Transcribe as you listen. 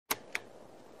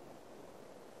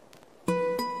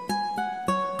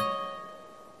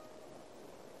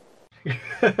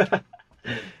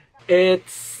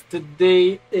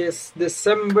Today is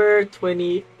December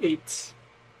 28th.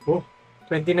 Oh,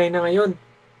 29 na ngayon.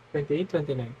 28,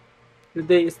 29.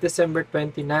 Today is December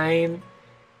 29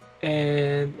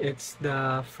 and it's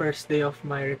the first day of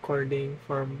my recording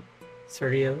from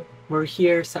Surreal. We're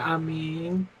here sa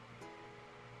aming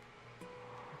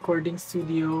recording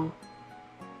studio.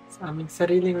 Sa aming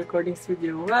sariling recording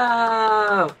studio.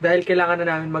 Wow! Dahil kailangan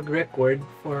na namin mag-record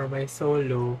for my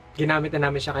solo, ginamit na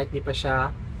namin siya kahit di pa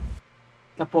siya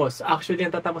tapos. Actually,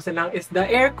 ang tatapusin lang is the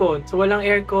aircon. So, walang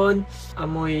aircon.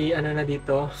 Amoy, ano na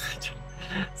dito.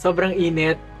 Sobrang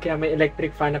init. Kaya may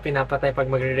electric fan na pinapatay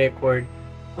pag magre-record.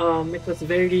 It was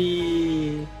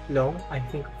very long. I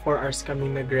think 4 hours kami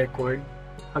nag-record.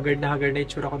 Haggard na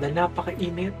itsura ko dahil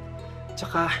napaka-init.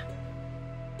 Tsaka,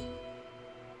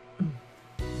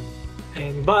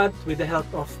 but with the help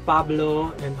of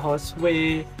Pablo and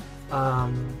Josue,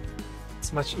 it's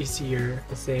much easier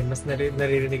kasi mas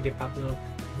naririnig ni Pablo.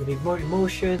 We need more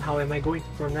emotion. How am I going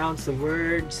to pronounce the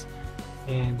words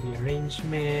and the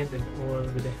arrangement and all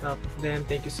with the help of them.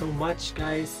 Thank you so much,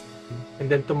 guys. And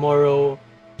then tomorrow,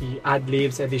 the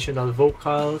ad-libs, additional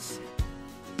vocals.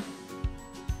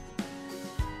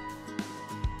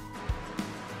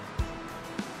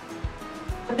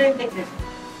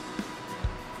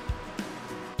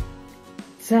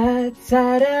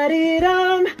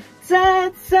 Ta-ta-da-dee-dum,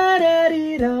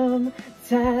 ta-ta-da-dee-dum,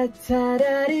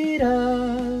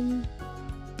 ta-ta-da-dee-dum,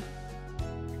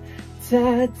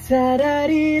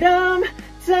 ta-ta-da-dee-dum,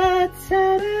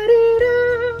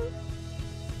 ta-ta-da-dee-dum.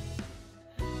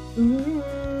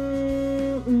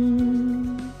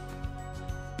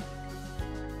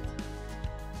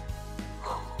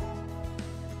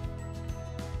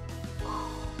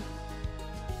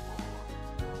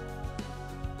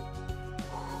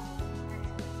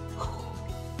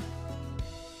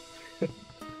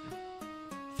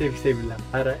 Save lang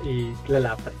para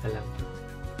ilalapat na lang.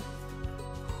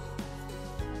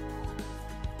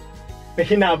 May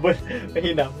hinabol.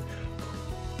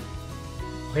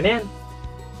 Okay na yan.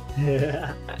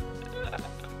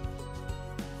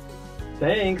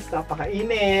 Thanks,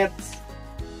 napakainit.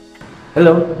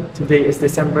 Hello, today is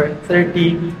December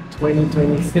 30,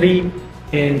 2023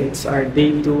 and it's our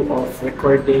day 2 of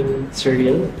recording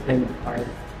Surreal and our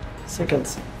second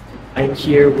song. I'm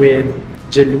here with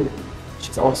Jalu.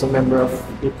 She's also a member of a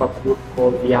hip-hop group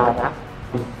called Yara.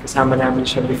 Kasama namin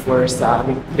siya before sa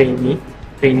aming trainee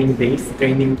days.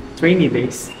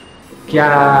 Kaya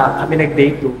kami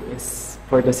nag-day 2 is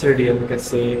for the Surreal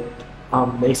kasi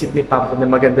naisip ni Papa na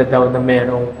maganda daw na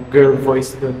merong girl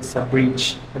voice dun sa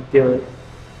bridge until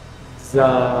the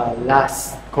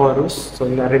last chorus. So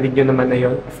narinig nyo naman na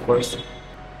yun, of course.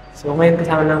 So ngayon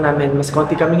kasama lang namin, mas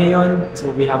konti kami ngayon. So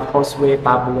we have Josue,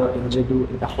 Pablo, and Jadu,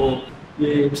 and ako.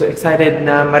 I'm so excited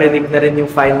na marinig na rin yung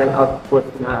final output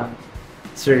na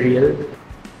Surreal.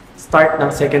 Start ng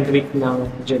second week ng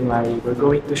January, we're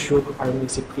going to shoot our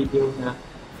music video na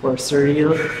for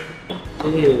Surreal.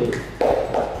 Yay!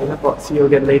 Yun na po. See you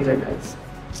again later, guys.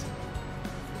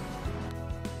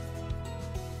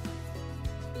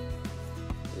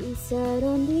 We sat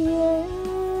on the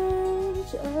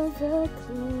edge of a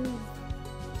cliff.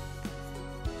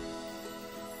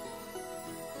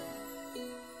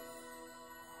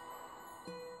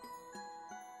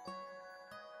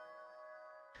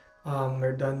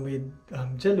 We're done with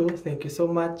Jalu. Thank you so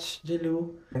much,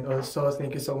 Jalu. And also,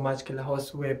 thank you so much kila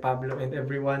Josue, Pablo, and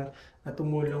everyone na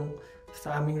tumulong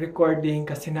sa aming recording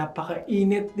kasi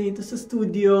napaka-init dito sa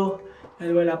studio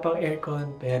dahil wala pang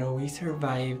aircon. Pero we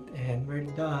survived and we're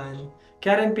done.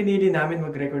 Kaya rin pinili namin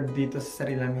mag-record dito sa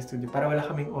sarili naming studio para wala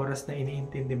kaming oras na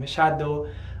iniintindi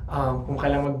masyado. Kung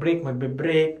kailangan mag-break,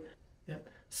 magbe-break. Yep.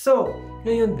 So,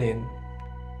 ngayon din,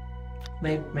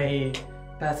 may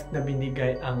task na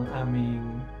binigay ang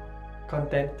aming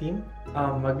content team.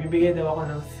 Magbibigay daw ako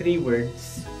ng 3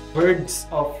 words. Words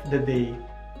of the day.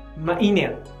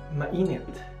 Mainit. Mainit.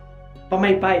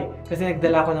 Pamaypay. Kasi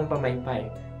nagdala ko ng pamaypay.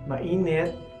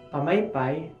 Mainit.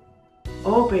 Pamaypay.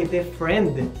 Oh, pwede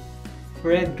friend.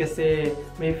 Friend kasi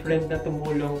may friend na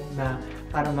tumulong na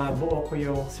para mabuo ko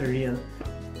yung Surreal.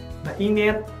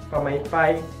 Mainit,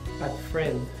 pamaypay, at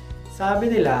friend. Sabi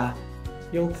nila,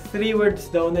 yung 3 words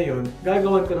daw na yun,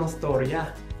 gagawan ko ng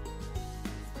storya.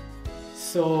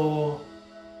 So,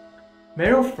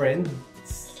 merong friends,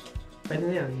 pwede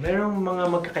na yan, merong mga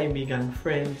magkakaibigan,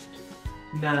 friends,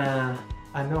 na,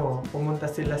 pumunta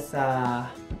sila sa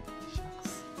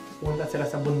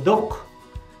bundok.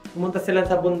 Pumunta sila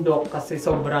sa bundok kasi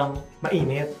sobrang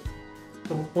mainit.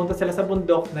 pumunta sila sa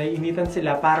bundok, naiinitan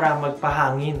sila para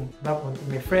magpahangin. Diba?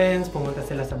 May friends, pumunta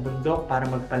sila sa bundok para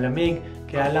magpalamig.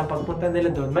 Kaya lang pagpunta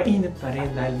nila doon, mainit pa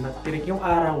rin dahil matirik yung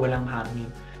araw, walang hangin.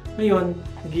 Ngayon,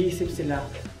 nag-iisip sila,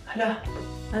 hala,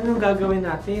 anong gagawin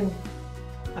natin?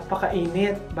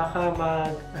 Napakainit, baka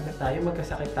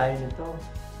magkasakit tayo nito.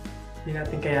 Hindi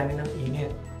natin kayanin ng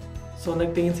init. So,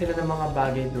 nagtingin sila ng mga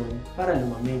bagay doon para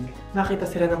lumamig. Nakita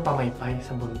sila ng pamaypay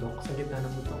sa bundok. Sa gitna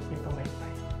ng bundok, may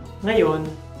pamaypay. Ngayon,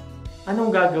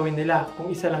 anong gagawin nila kung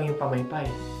isa lang yung pamaypay?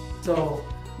 So,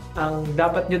 ang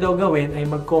dapat nyo daw gawin ay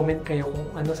mag-comment kayo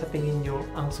kung ano sa tingin nyo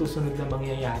ang susunod na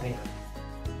mangyayari.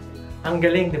 Ang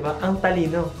galing, di ba? Ang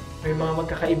talino. May mga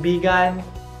magkakaibigan,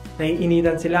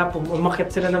 naiinitan sila, umakyat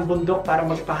sila ng bundok para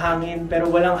magpahangin, pero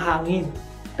walang hangin.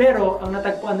 Pero, ang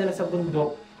natagpuan nila sa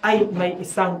bundok ay may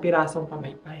isang pirasong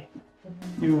pamaypay.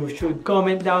 You should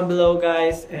comment down below,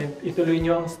 guys, and ituloy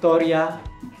nyo ang storya.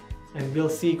 And we'll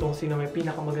see kung sino may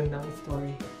pinakamagandang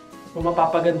story. Kung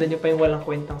mapapaganda nyo pa yung walang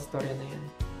kwentang storya na yan.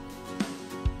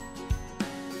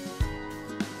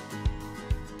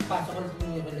 Pasok ko na sa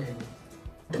inyo ulit.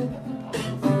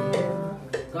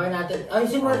 Gawin natin.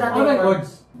 Ayusin muna natin yung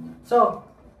chords. So,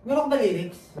 meron ba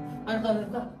lyrics? Ano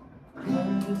to? I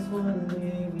just wanna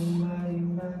live in my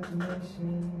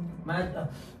imagination. I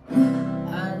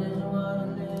just wanna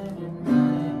live in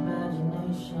my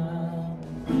imagination.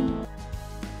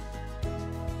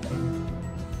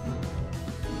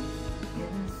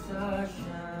 In the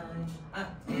starshine,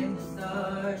 in the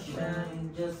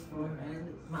starshine, just for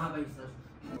endless. Mahaba yung stars.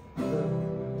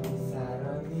 Sat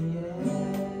on the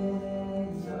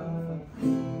edge of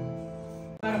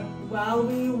while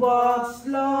we walk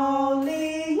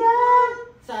slowly,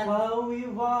 while we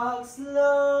walk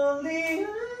slowly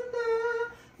under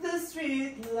the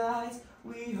street lights,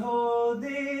 we hold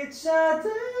each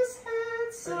other's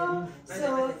hands so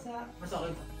tight. Mas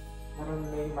okay pa. Parang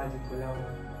na-imagine ko lang,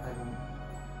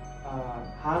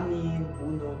 hangin,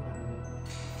 puno,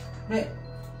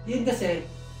 Yun kasi,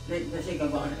 kasi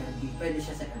gagawa ka ng MV, pwede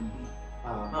siya sa MV.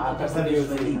 Makakita sa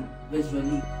visually.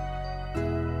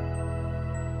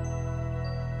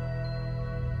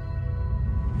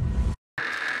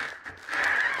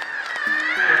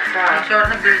 Sure,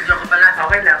 nag-video ko pala.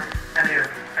 Okay lang. Ano yun?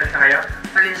 Alis na kayo?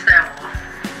 Malinis tayo ako.